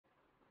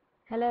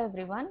Hello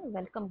everyone,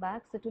 welcome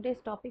back. So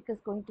today's topic is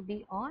going to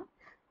be on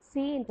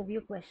C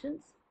interview questions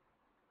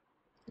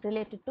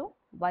related to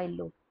while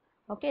loop.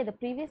 Okay, the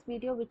previous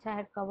video which I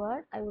had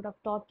covered, I would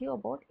have taught you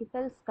about if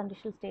else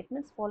conditional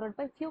statements followed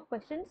by few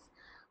questions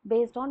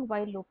based on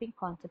while looping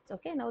concepts.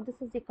 Okay, now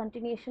this is the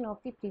continuation of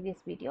the previous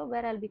video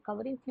where I'll be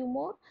covering few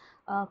more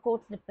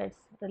code snippets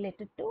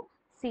related to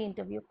C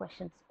interview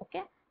questions.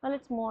 Okay, now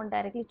let's move on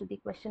directly to the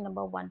question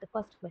number 1, the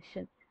first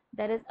question.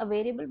 There is a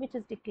variable which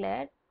is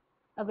declared,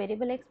 a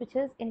variable x which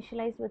is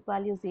initialized with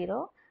value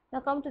 0. Now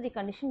come to the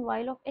condition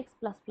while of x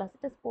plus plus,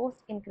 it is post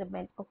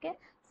increment. Okay,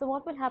 so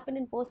what will happen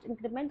in post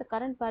increment? The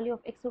current value of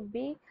x would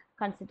be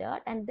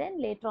considered, and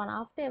then later on,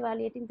 after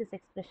evaluating this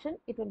expression,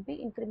 it will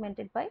be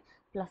incremented by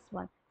plus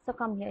 1. So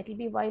come here, it will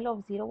be while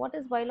of 0. What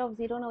is while of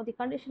 0? Now the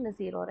condition is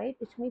 0, right,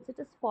 which means it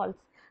is false.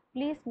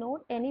 Please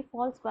note, any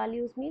false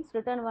values means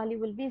return value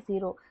will be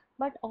 0,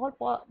 but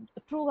all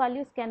true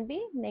values can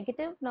be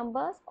negative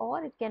numbers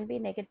or it can be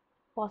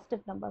positive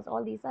numbers.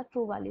 All these are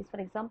true values.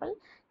 For example,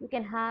 you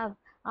can have,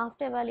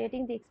 after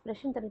evaluating the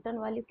expression, the return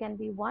value can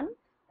be 1,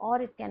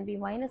 or it can be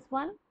minus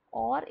 1,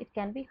 or it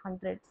can be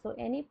 100. So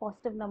any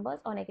positive numbers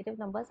or negative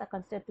numbers are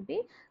considered to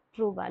be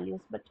true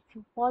values, but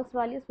false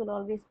values will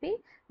always be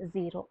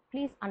 0.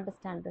 Please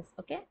understand this.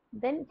 Okay,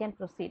 then you can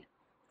proceed.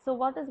 So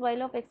what is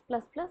while of x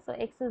plus plus? So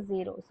x is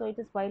 0, so it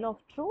is while of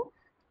true.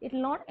 It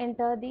will not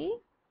enter the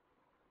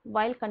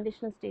while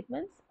conditional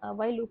statements,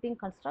 while looping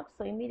constructs.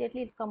 So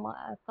immediately it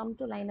come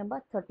to line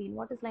number 13.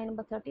 What is line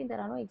number 13? There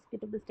are no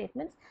executable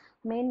statements.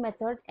 Main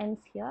method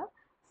ends here.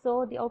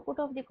 So the output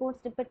of the code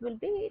snippet will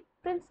be, it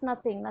prints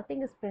nothing.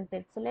 Nothing is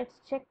printed. So let's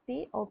check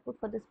the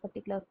output for this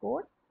particular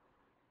code.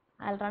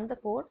 I'll run the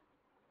code.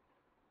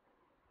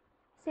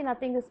 See,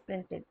 nothing is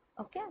printed.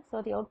 Okay,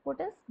 so the output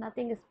is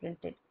nothing is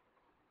printed.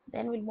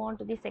 Then we'll move on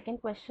to the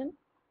second question.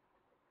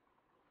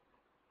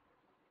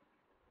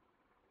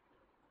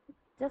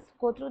 Just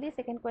go through the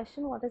second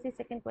question. What is the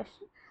second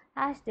question?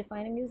 Hash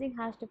define. I'm using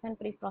hash define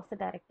preprocessor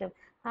directive.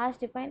 Hash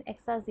define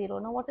x as 0.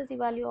 Now what is the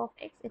value of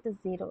x? It is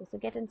 0. So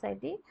get inside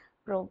the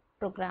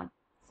program.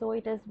 So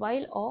it is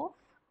while of,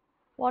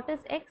 what is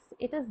x?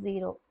 It is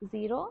 0.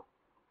 0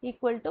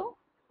 equal to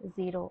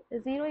 0.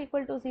 Is 0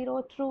 equal to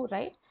 0 true,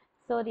 right?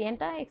 So the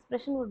entire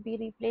expression would be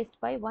replaced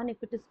by 1 if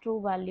it is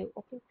true value.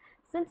 Okay.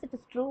 Since it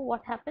is true,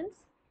 what happens?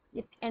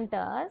 It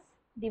enters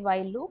the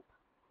while loop.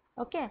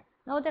 Okay,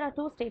 now there are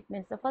two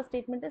statements. The first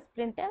statement is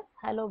printf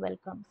hello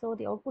welcome. So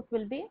the output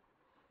will be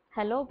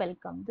hello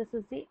welcome. This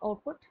is the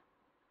output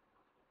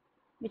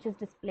which is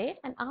displayed,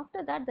 and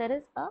after that there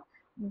is a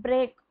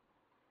break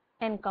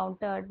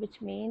encountered,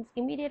 which means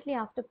immediately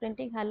after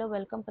printing hello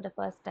welcome for the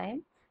first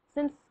time,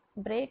 since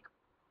break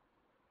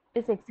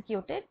is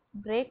executed,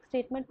 break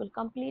statement will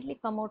completely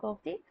come out of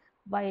the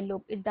while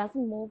loop. It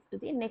doesn't move to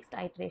the next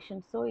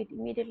iteration, so it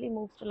immediately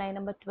moves to line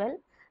number 12.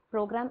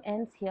 Program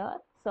ends here.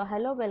 So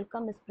hello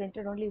welcome is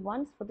printed only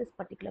once for this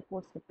particular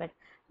code snippet.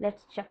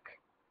 Let's check.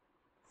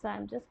 So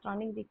I'm just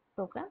running the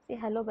program. See,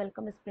 hello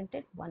welcome is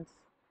printed once.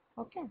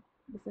 Okay,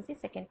 this is the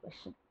second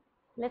question.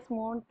 Let's move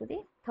on to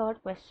the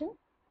third question.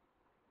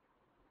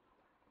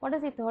 What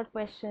is the third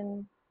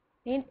question?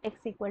 Int x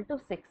equal to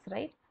 6,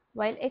 right?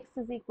 While x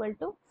is equal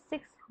to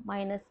 6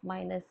 minus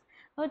minus.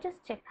 Now just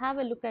check, have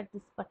a look at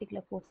this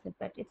particular code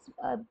snippet. It's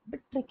a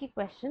bit tricky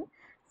question.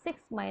 6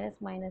 minus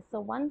minus. So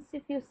once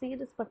if you see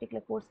this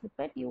particular code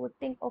snippet, you would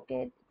think,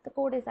 okay, the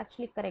code is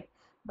actually correct.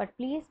 But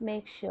please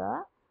make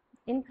sure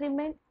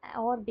increment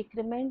or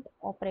decrement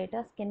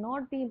operators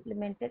cannot be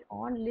implemented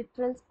on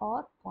literals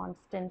or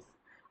constants.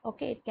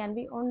 Okay, it can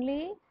be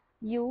only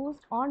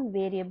used on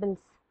variables.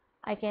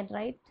 I can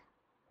write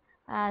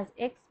as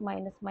x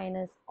minus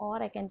minus,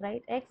 or I can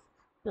write x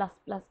plus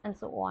plus, and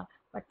so on.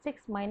 But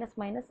 6 minus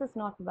minus is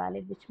not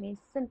valid, which means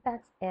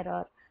syntax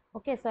error.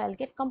 Okay, so I'll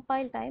get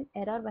compile time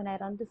error when I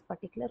run this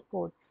particular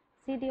code.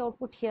 See the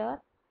output here,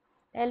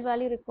 L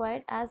value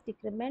required as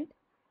decrement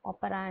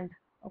operand.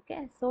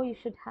 Okay, so you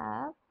should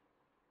have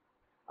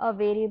a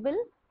variable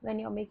when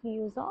you're making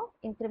use of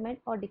increment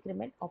or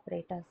decrement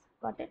operators.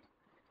 Got it?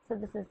 So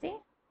this is the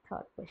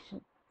third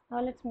question.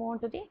 Now let's move on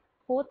to the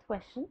fourth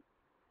question.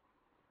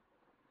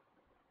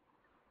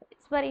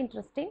 It's very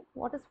interesting.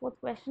 What is fourth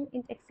question?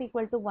 Int x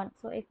equal to 1.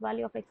 So x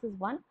value of x is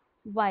 1,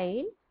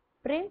 while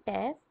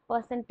printf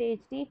percentage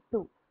d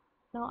 2.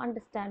 Now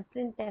understand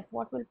printf.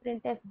 What will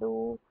printf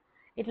do?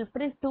 It will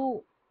print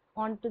 2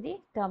 onto the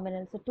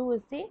terminal. So 2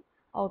 is the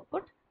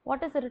output.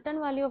 What is the return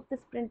value of this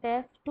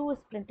printf? 2 is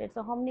printed.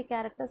 So how many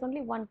characters?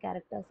 Only one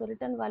character. So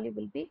return value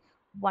will be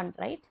 1,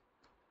 right?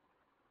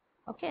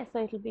 Okay,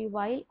 so it will be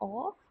while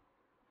of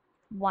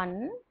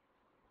 1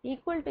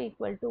 equal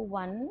to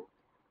 1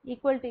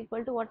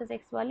 equal to what is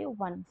x value?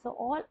 1. So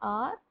all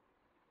are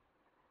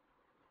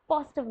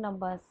positive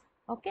numbers.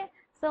 Okay,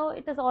 so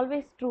it is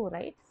always true,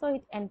 right? So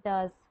it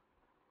enters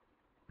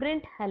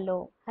print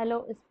hello.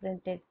 Hello is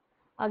printed.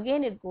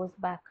 Again it goes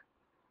back.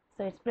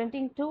 So it's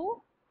printing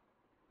 2.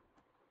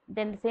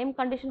 Then the same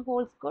condition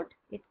holds good.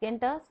 It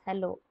enters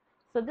hello.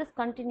 So this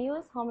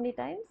continues how many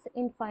times?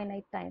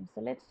 Infinite times.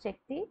 So let's check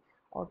the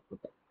output.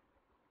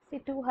 See,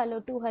 two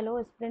hello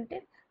is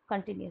printed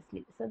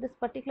continuously. So this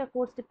particular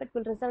code snippet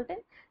will result in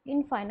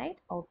infinite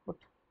output.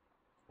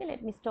 Okay,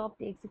 let me stop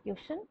the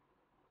execution.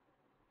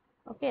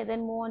 Okay, then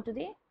move on to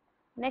the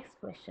next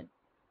question.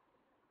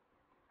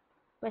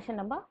 Question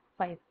number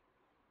 5.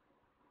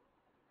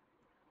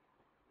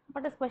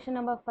 What is question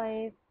number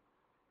 5?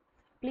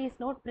 Please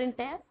note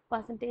printf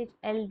percentage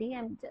 %ld.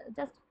 I'm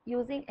just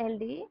using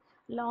ld,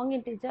 long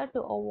integer,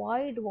 to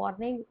avoid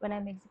warning when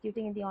I'm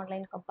executing in the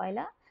online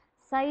compiler.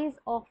 Size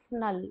of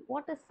null.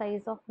 What is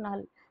size of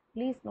null?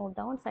 Please note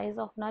down, size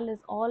of null is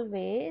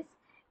always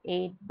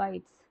 8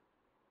 bytes.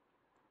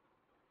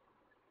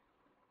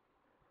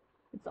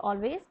 It's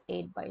always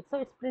 8 bytes. So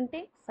it's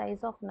printing size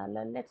of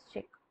null. Let's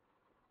check.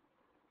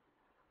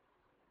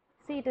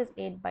 See, it is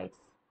 8 bytes.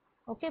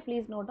 Okay,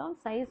 please note down,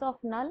 size of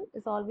null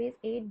is always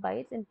 8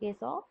 bytes in case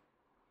of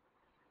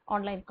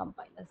online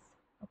compilers.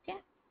 Okay,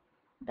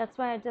 that's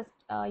why I just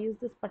use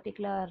this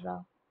particular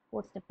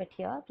code snippet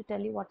here to tell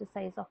you what is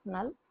size of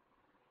null.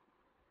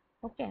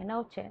 Okay,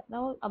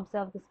 now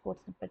observe this code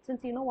snippet.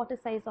 Since you know what is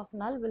size of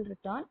null will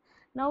return,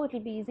 now it will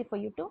be easy for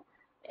you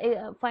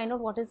to find out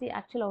what is the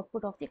actual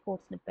output of the code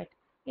snippet.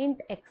 Int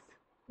x,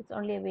 it's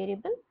only a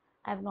variable.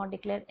 I have not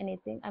declared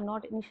anything, I have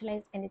not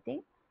initialized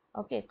anything.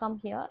 Okay, come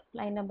here,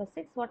 line number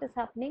 6. What is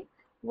happening?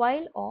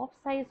 While of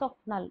size of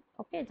null.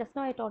 Okay, just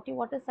now I taught you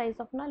what is size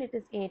of null. It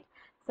is 8.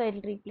 So it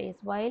will replace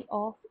while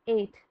of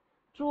 8.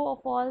 True or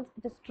false?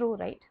 It is true,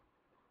 right?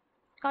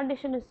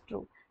 Condition is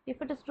true.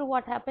 If it is true,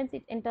 what happens?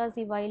 It enters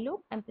the while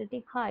loop. I'm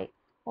printing high.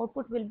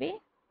 Output will be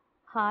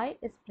high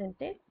is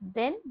printed.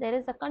 Then there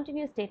is a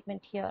continue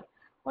statement here.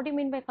 What do you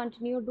mean by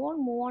continue?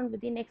 Don't move on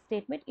with the next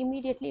statement.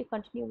 Immediately you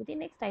continue with the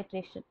next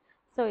iteration.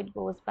 So it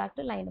goes back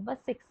to line number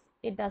 6.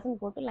 It doesn't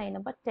go to line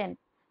number 10.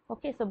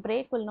 Okay, so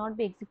break will not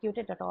be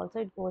executed at all. So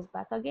it goes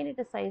back. Again, it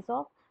is size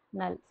of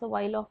null. So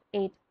while of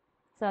 8.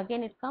 So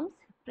again it comes,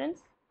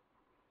 prints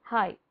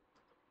high.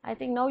 I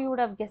think now you would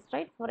have guessed,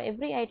 right? For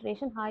every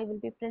iteration, high will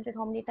be printed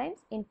how many times?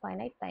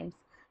 Infinite times.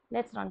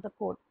 Let's run the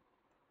code.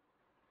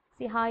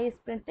 See, high is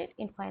printed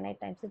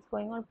infinite times. It's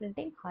going on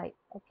printing high.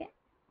 Okay.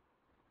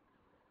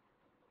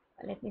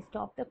 Let me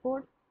stop the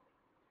code.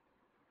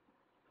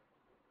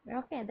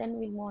 Okay, then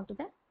we'll move on to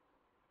the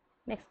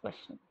next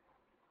question.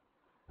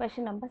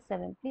 Question number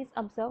 7. Please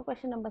observe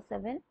question number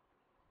 7.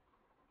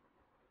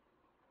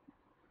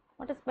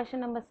 What is question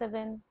number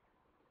 7?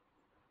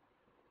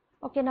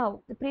 Okay,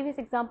 now the previous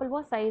example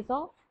was size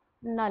of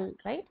null,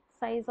 right?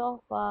 Size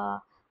of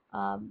a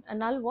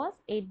null was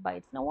 8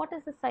 bytes. Now what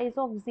is the size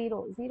of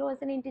 0? 0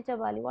 is an integer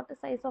value. What is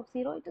size of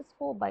 0? It is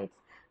 4 bytes.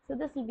 So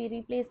this will be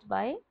replaced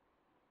by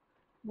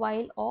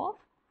while of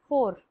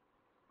 4,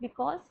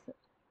 because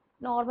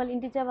normal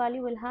integer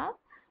value will have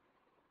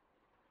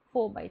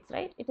 4 bytes,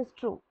 right? It is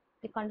true.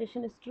 The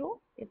condition is true.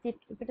 If it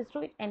is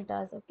true, it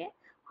enters. Okay.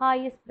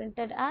 High is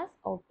printed as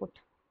output.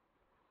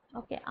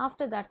 Okay.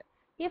 After that,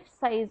 if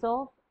size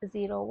of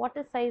 0, what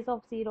is size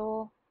of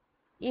 0?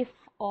 If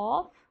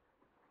of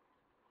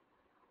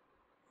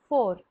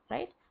 4,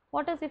 right?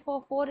 What is if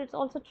of 4? It's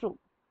also true.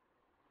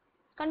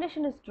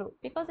 Condition is true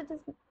because it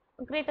is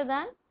greater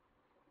than,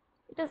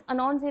 it is a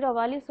non-zero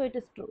value, so it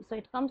is true. So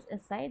it comes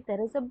inside.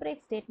 There is a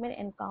break statement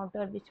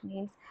encountered, which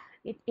means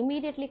it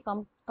immediately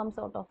comes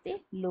out of the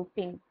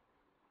looping.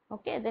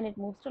 Okay, then it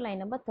moves to line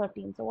number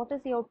 13. So what is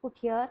the output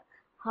here?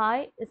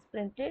 High is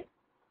printed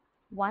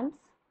once,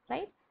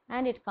 right?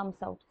 And it comes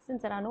out.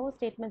 Since there are no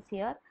statements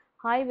here,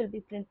 high will be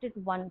printed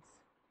once.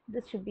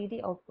 This should be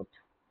the output.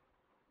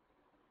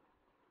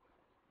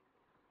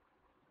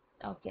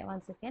 Okay,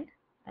 1 second.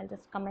 I'll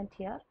just comment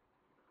here.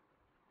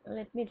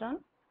 Let me run.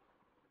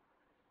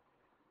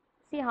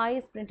 See, high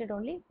is printed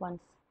only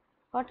once.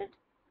 Got it?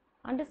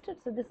 Understood?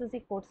 So this is the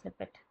code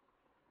snippet.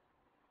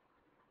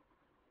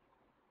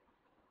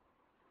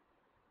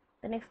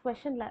 The next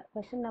question,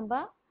 question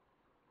number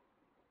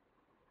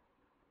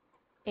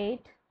 8.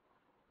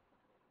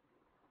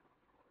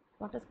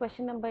 What is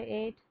question number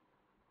 8?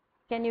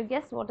 Can you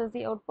guess what is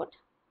the output?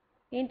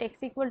 Int x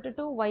equal to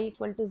 2, y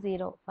equal to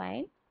 0.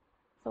 Fine.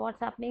 So what's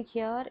happening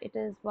here? It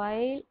is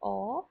while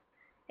of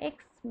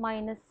x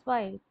minus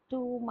y,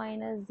 2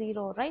 minus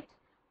 0, right?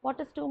 What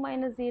is 2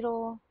 minus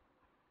 0?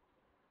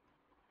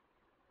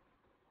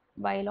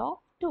 While of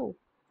 2.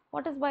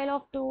 What is while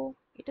of 2?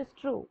 It is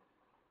true.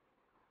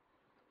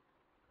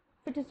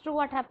 If it is true,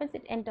 what happens?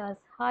 It enters.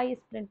 High is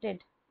printed.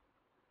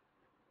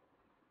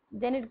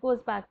 Then it goes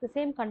back. The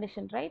same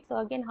condition, right? So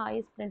again, high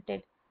is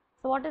printed.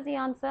 So what is the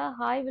answer?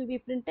 High will be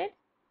printed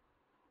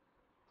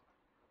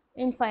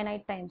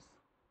infinite times.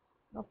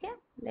 Okay,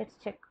 let's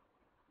check.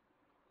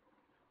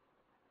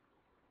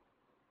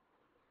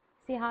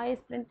 See, high is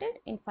printed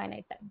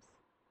infinite times.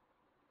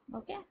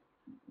 Okay,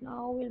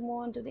 now we'll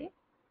move on to the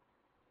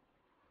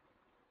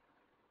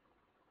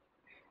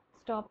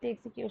stop the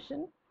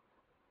execution.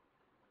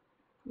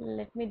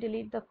 Let me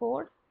delete the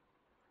code.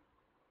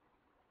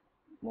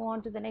 Move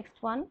on to the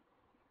next one.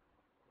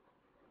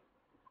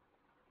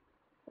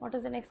 What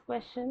is the next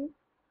question?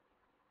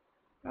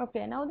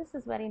 Okay, now this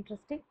is very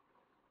interesting.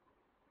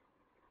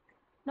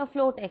 Now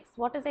float x.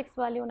 What is x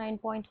value?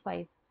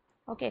 9.5.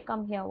 Okay,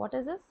 come here. What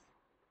is this?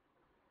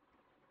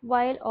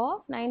 While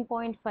of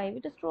 9.5.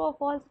 It is true or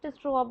false? It is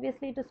true.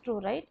 Obviously, it is true,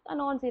 right? A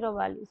non-zero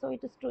value. So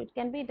it is true. It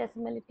can be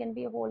decimal, it can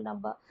be a whole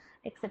number,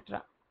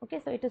 etc.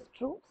 Okay, so it is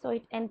true. So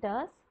it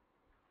enters.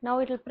 Now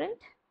it will print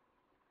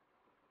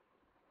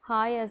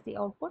high as the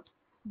output.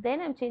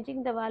 Then I'm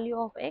changing the value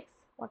of x.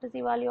 What is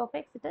the value of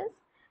x? It is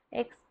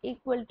x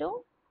equal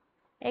to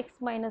x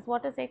minus,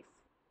 what is x?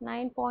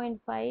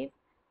 9.5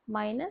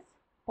 minus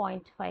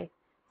 0.5.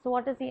 So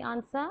what is the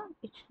answer?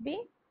 It should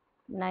be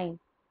 9,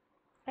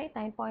 right?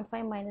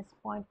 9.5 minus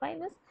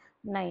 0.5 is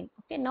 9.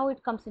 Okay, now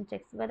it comes in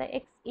checks whether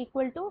x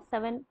equal to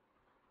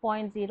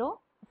 7.0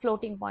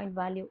 floating point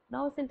value.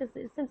 Now since it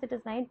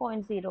is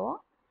 9.0,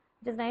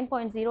 it is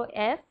 9.0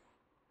 f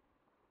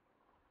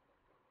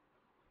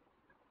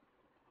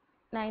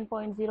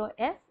 9.0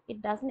 f,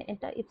 it doesn't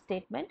enter if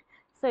statement,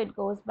 so it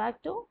goes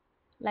back to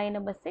line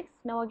number 6.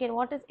 Now again,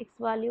 what is x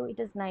value? It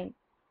is 9.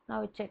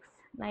 Now it checks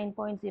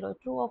 9.0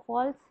 true or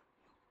false.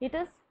 It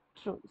is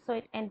true, so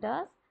it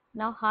enters.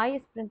 Now high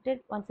is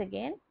printed once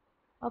again.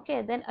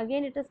 Okay, then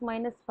again it is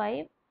minus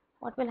 5.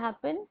 What will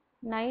happen?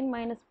 9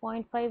 minus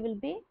 0.5 will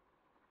be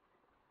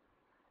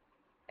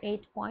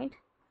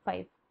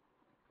 8.5.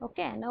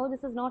 Okay, now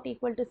this is not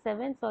equal to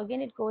 7, so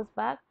again it goes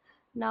back.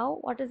 Now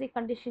what is the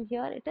condition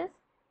here? It is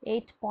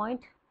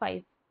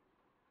 8.5.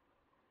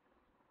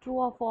 True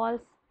or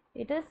false?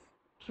 It is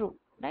true,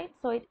 right?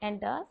 So it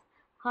enters.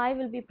 High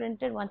will be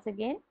printed once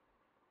again.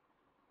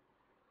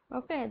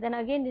 Okay, then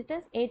again it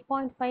is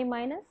 8.5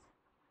 minus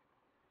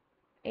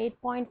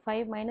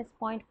 8.5 minus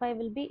 0.5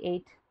 will be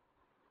 8.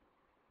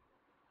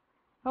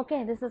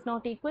 Okay, this is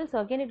not equal, so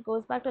again it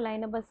goes back to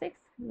line number 6.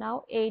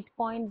 Now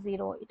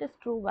 8.0, it is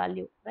true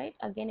value, right?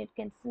 Again it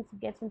can, since it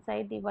gets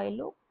inside the while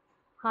loop,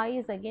 high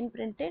is again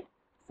printed.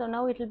 So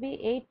now it will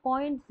be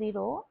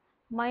 8.0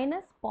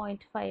 minus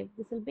 0.5.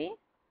 This will be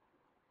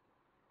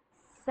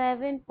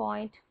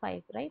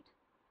 7.5, right?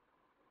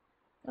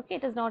 Okay,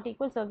 it is not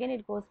equal, so again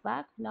it goes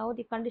back. Now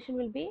the condition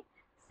will be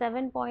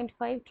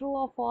 7.5. True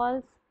or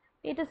false?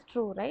 It is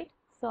true, right?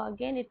 So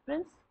again it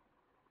prints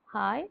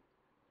high.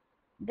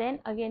 Then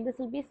again this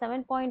will be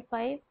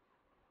 7.5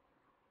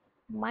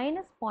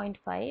 minus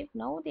 0.5.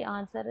 Now the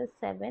answer is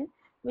 7,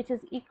 which is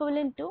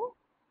equivalent to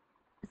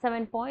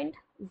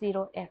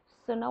 7.0 f.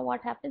 So now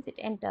what happens? It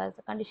enters.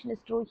 The condition is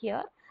true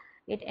here.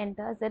 It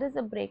enters. There is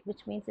a break,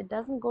 which means it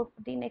doesn't go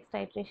to the next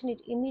iteration.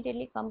 It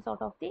immediately comes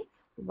out of the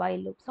while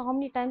loop. So how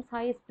many times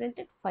high is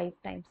printed? 5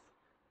 times.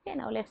 Okay,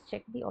 now let's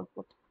check the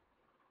output.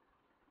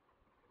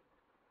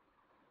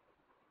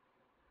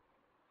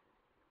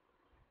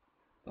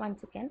 One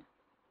second.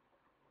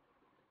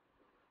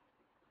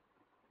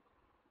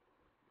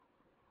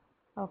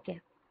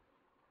 Okay,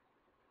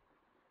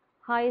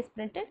 high is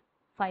printed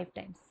 5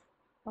 times.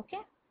 Okay,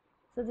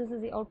 so this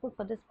is the output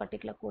for this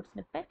particular code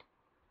snippet.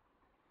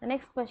 The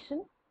next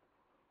question.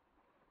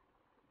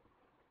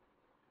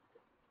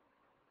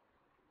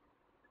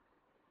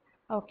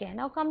 Okay,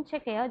 now come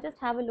check here. Just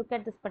have a look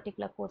at this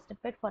particular code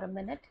snippet for a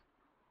minute.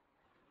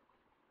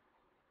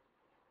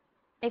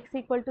 X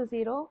equal to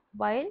 0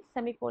 while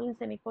semicolon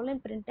semicolon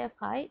printf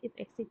high if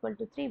x equal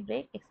to 3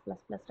 break x plus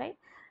plus, right?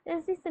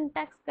 Is the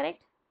syntax correct?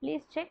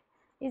 Please check.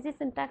 Is the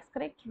syntax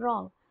correct?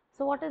 Wrong.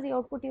 So what is the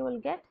output you will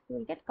get? You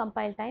will get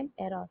compile time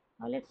error.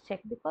 Now let's check,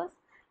 because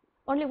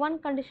only one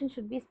condition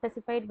should be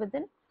specified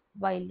within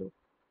while loop.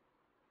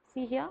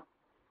 See here.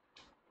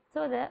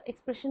 So the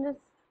expression is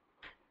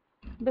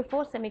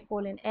before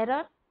semicolon,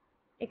 error,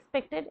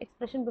 expected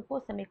expression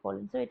before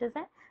semicolon, so it is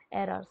an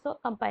error. So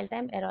compile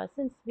time error,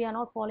 since we are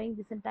not following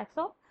the syntax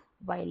of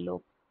while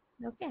loop.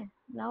 Okay,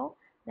 now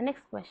the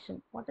next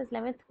question. What is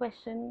 11th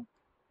question?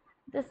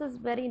 This is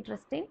very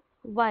interesting.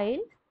 While,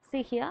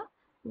 see here,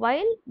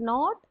 while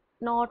not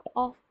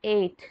of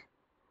 8,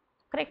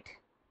 correct?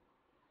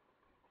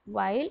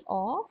 While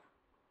of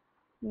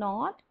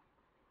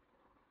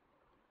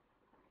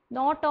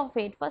not of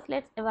 8. First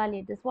let's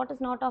evaluate this. What is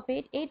not of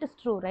 8? 8 is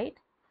true, right?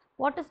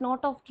 What is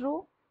not of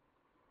true?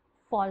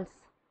 False.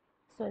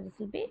 So this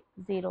will be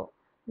 0.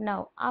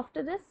 Now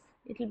after this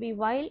it will be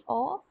while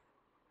of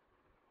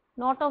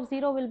not of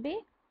 0 will be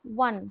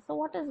 1. So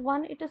what is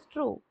 1? It is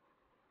true.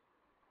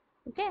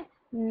 Okay,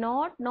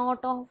 not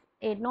of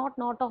 8, not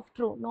of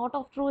true. Not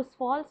of true is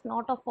false,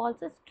 not of false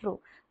is true.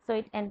 So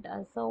it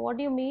enters. So what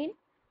do you mean?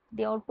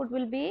 The output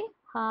will be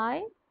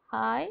high,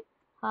 high,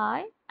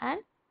 high,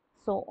 and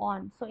so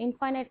on. So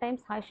infinite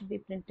times high should be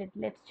printed.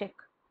 Let's check.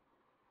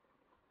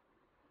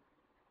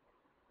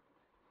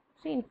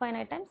 See,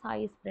 infinite times high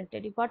is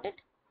printed. You got it?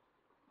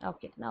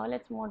 Okay, now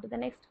let's move on to the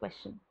next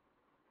question.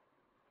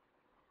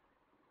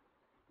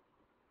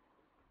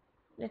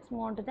 Let's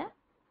move on to the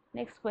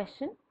next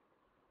question.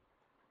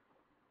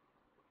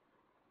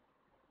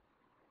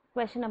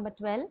 Question number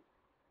 12.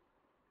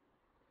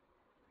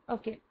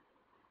 Okay,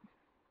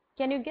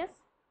 can you guess?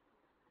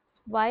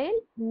 While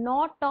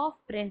not of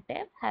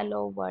printf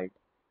hello world.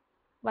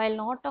 While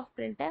not of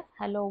printf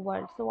hello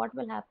world. So what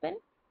will happen?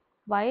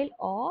 While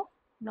of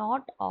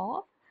not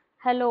of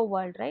hello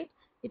world, right?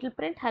 It will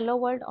print hello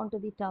world onto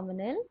the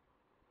terminal.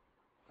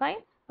 Fine.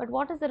 But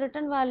what is the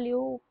return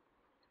value?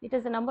 It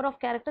is the number of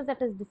characters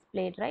that is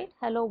displayed, right?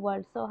 Hello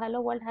world. So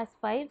hello world has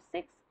 5,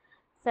 6,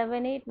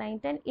 7, 8, 9,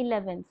 10,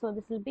 11. So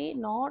this will be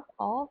not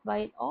of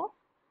while of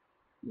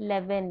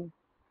 11.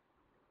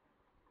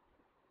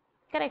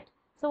 Correct.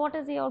 So what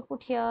is the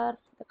output here?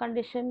 The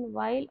condition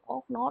while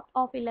of not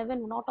of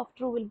 11, not of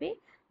true will be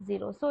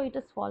 0. So it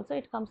is false. So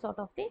it comes out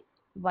of the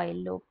while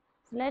loop.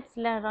 So let's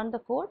run the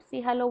code.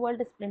 See, hello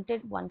world is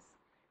printed once.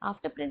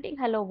 After printing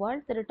hello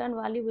world, the return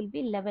value will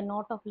be 11.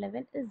 Not of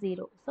 11 is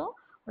 0. So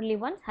only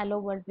once hello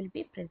world will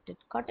be printed.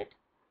 Got it?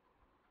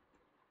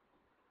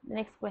 The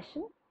next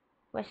question.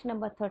 Question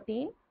number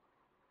 13.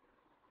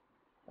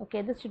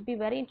 Okay, this should be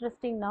very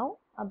interesting now.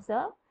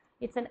 Observe.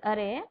 It's an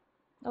array.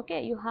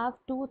 Okay, you have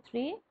 2,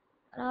 3.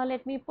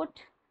 Let me put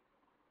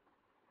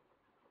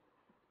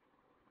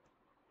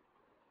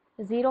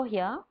 0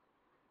 here,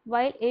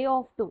 while a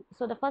of 2.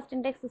 So the first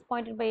index is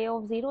pointed by a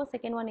of 0,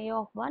 second one a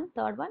of 1,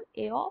 third one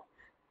a of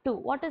 2.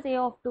 What is a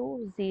of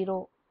 2?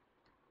 0.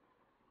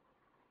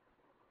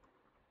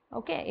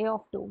 Okay, a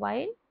of 2,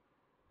 while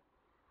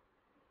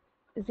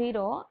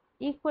 0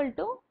 equal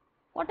to,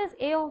 what is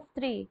a of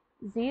 3?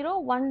 0,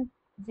 1,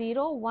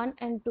 0, 1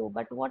 and 2.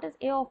 But what is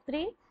a of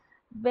 3?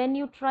 When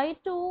you try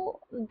to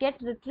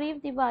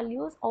retrieve the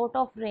values out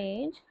of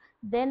range,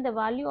 then the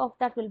value of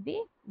that will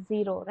be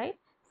 0, right?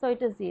 So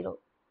it is 0.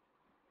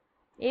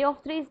 A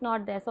of 3 is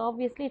not there, so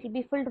obviously it will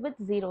be filled with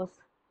zeros.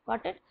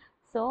 Got it?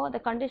 So the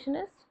condition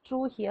is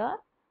true here.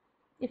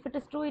 If it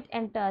is true, it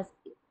enters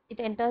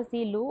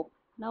the loop.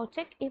 Now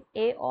check if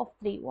a of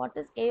 3. What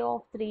is a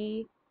of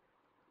 3?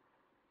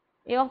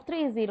 A of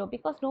 3 is 0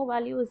 because no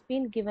value has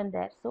been given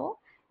there. So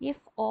if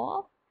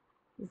of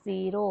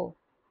 0,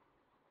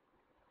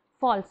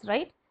 false,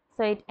 right?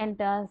 So it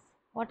enters.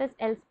 What is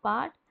else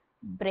part?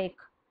 Break.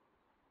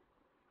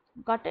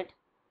 Got it?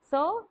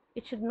 So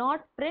it should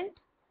not print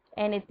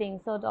anything.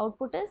 So the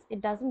output is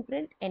it doesn't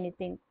print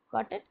anything.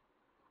 Got it?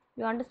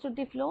 You understood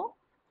the flow?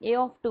 A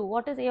of 2.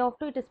 What is a of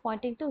 2? It is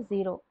pointing to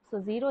 0.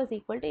 So 0 is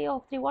equal to a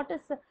of 3. What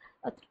is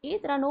 3?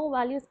 There are no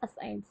values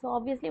assigned. So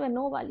obviously when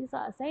no values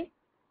are assigned,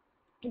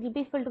 it will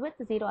be filled with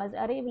 0. As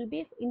array will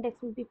be,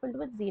 index will be filled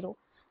with 0.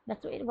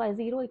 That's why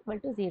 0 equal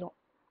to 0.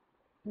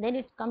 Then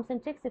it comes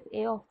and checks if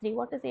a of 3.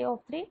 What is a of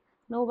 3?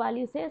 No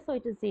value here, so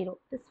it is 0.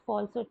 It is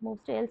false, so it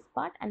moves to else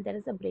part and there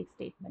is a break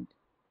statement.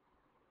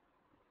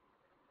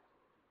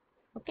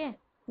 Okay,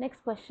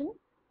 next question.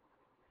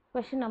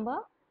 Question number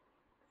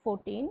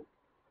 14.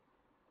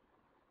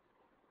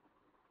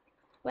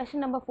 Question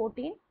number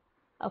 14.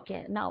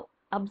 Okay, now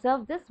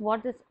observe this.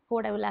 What this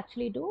code I will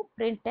actually do: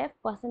 printf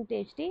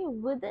 %d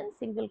within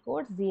single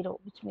quote 0,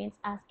 which means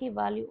ASCII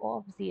value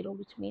of 0,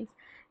 which means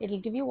it will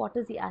give you what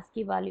is the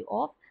ASCII value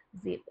of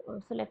 0.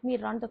 So let me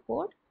run the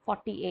code.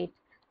 48.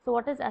 So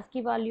what is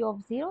ASCII value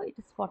of 0? It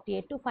is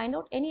 48. To find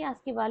out any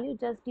ASCII value,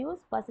 just use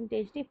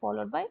 %d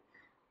followed by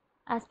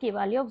ASCII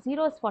value of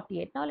 0 is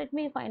 48. Now let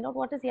me find out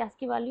what is the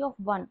ASCII value of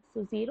 1.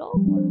 So 0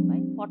 followed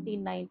by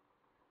 49.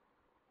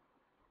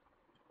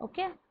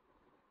 Okay.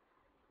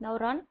 Now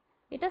run.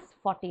 It is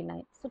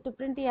 49. So to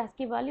print the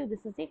ASCII value, this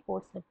is a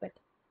code snippet.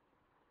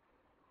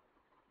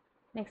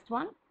 Next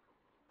one.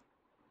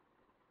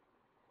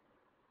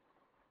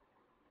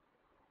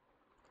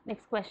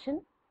 Next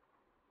question.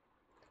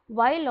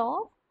 While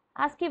of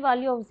ASCII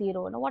value of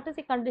 0. Now what is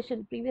the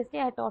condition? Previously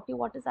I taught you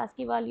what is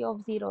ASCII value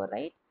of 0,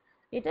 right?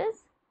 It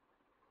is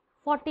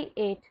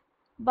 48.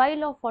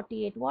 While of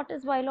 48. What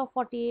is while of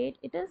 48?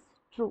 It is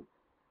true.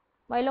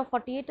 While of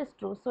 48 is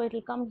true. So it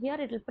will come here,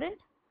 it will print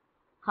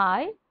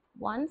hi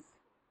once.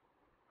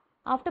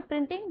 After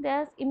printing,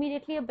 there's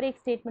immediately a break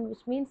statement,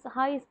 which means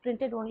hi is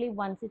printed only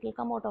once. It will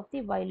come out of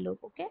the while loop.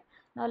 Okay.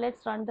 Now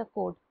let's run the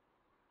code.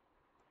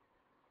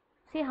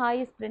 See, hi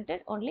is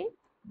printed only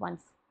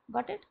once.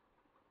 Got it?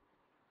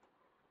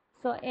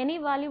 So any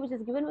value which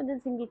is given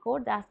within single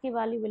quote, the ASCII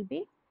value will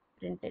be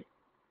printed.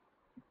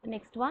 The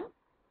next one.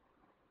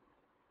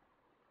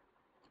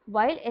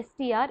 While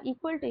str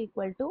equal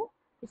to,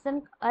 it's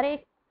an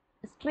array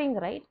string,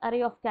 right?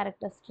 Array of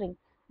character string.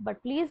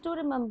 But please do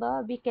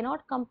remember, we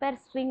cannot compare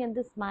string in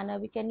this manner.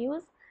 We can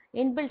use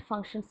inbuilt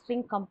function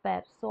string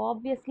compare. So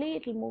obviously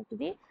it will move to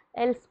the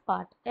else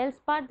part. Else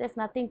part, there's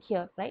nothing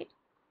here, right?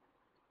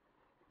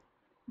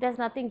 There's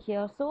nothing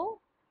here. So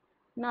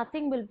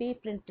nothing will be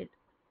printed.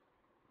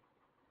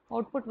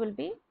 Output will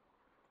be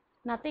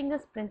nothing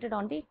is printed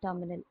on the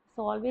terminal.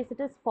 So always it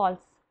is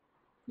false.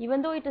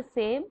 Even though it is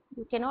same,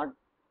 you cannot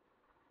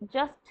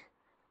just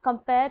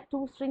compare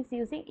two strings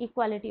using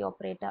equality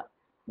operator.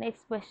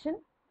 Next question,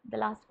 the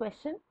last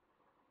question.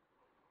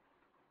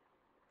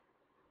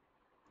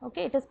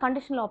 Okay, it is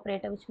conditional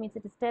operator, which means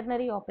it is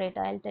ternary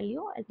operator.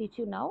 I'll teach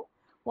you now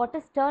what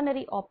is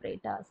ternary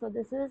operator. So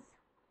this is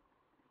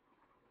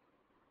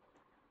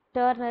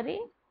ternary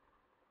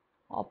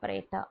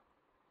operator.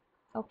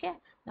 Okay,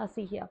 now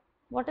see here,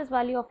 what is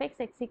value of x?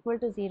 X equal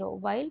to 0,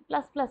 while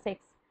plus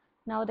x.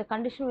 Now the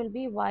condition will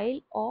be while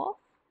of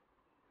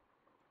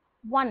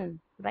 1,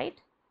 right?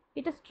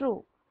 It is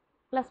true.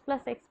 Plus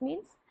x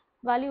means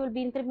value will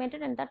be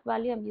incremented and that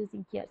value I'm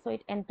using here. So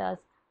it enters.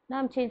 Now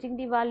I'm changing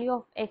the value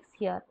of x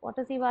here. What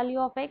is the value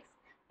of x?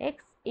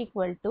 X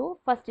equal to,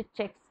 first it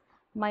checks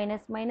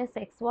minus minus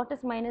x. What is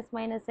minus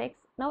minus x?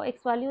 Now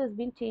x value has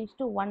been changed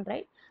to 1,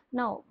 right?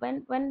 Now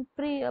when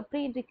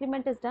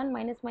pre-decrement is done,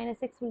 minus minus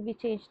x will be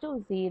changed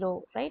to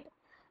 0, right?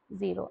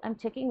 0. I'm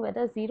checking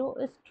whether 0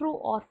 is true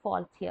or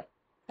false here.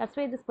 That's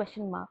why this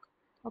question mark.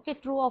 Okay,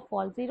 true or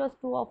false. 0 is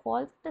true or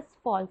false. It is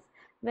false.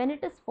 When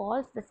it is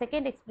false, the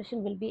second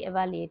expression will be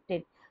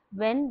evaluated.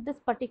 When this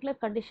particular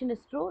condition is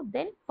true,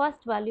 then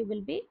first value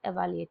will be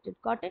evaluated.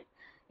 Got it?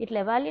 It will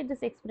evaluate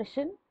this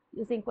expression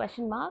using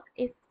question mark.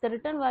 If the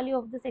return value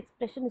of this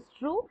expression is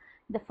true,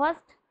 the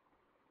first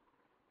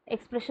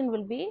expression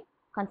will be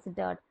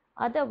considered.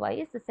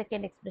 Otherwise, the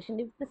second expression,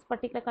 if this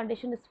particular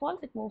condition is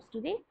false, it moves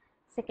to the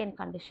second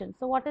condition.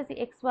 So what is the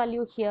x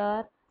value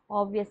here?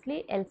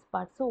 Obviously else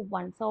part, so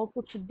 1. So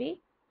output should be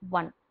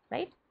 1,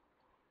 right?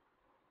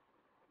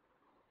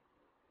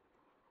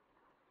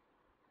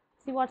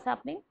 See what's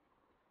happening?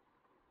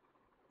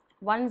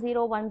 1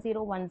 0 1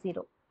 0 1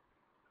 0.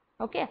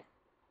 Okay,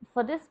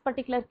 for this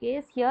particular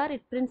case here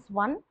it prints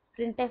 1,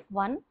 printf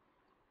 1.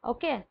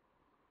 Okay,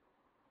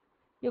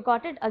 you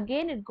got it.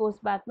 Again it goes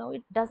back. Now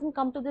it doesn't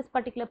come to this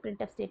particular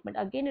printf statement.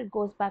 Again it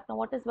goes back. Now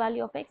what is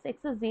value of x?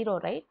 X is 0,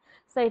 right?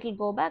 So it will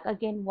go back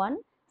again 1.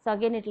 So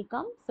again it will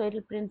come. So it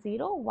will print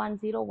 0 1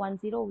 0 1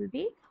 0 will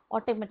be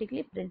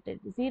automatically printed.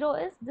 0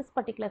 is this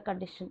particular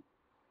condition.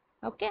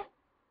 Okay,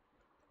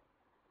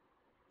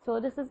 so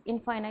this is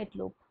infinite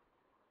loop.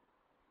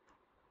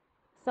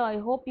 So I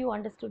hope you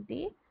understood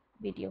the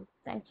video.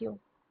 Thank you.